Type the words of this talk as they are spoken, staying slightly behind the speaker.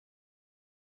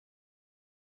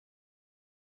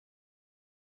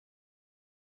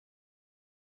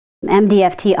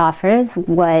MDFT offers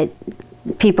what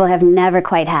people have never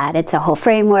quite had. It's a whole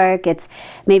framework. It's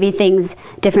maybe things,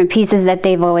 different pieces that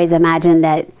they've always imagined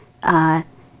that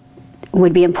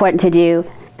would be important to do,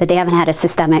 but they haven't had a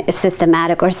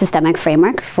systemic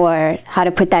framework for how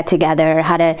to put that together,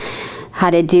 how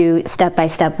to do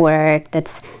step-by-step work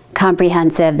that's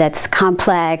comprehensive, that's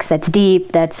complex, that's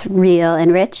deep, that's real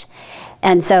and rich.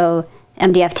 And so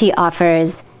MDFT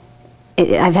offers,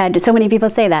 I've had so many people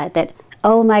say that,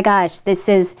 oh my gosh,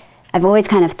 I've always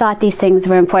kind of thought these things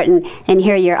were important, and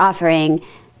here you're offering,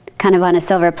 kind of on a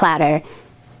silver platter,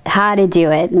 how to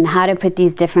do it and how to put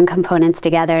these different components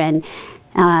together, and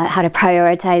how to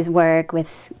prioritize work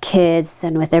with kids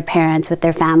and with their parents, with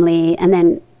their family, and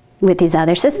then with these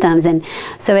other systems. And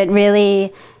so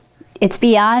it's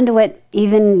beyond what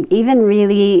even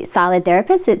really solid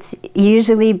therapists, it's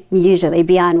usually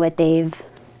beyond what they've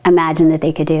imagined that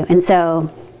they could do. And so,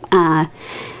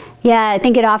 yeah, I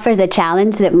think it offers a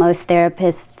challenge that most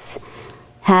therapists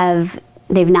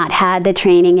they've not had the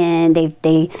training in.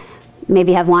 They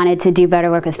maybe have wanted to do better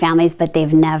work with families, but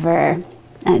they've never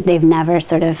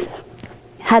sort of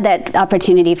had that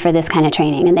opportunity for this kind of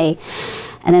training. And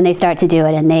then they start to do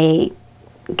it, and they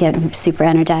get super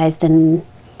energized, and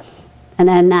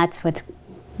then that's what's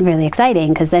really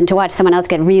exciting, because then to watch someone else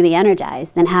get really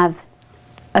energized and have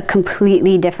a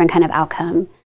completely different kind of outcome.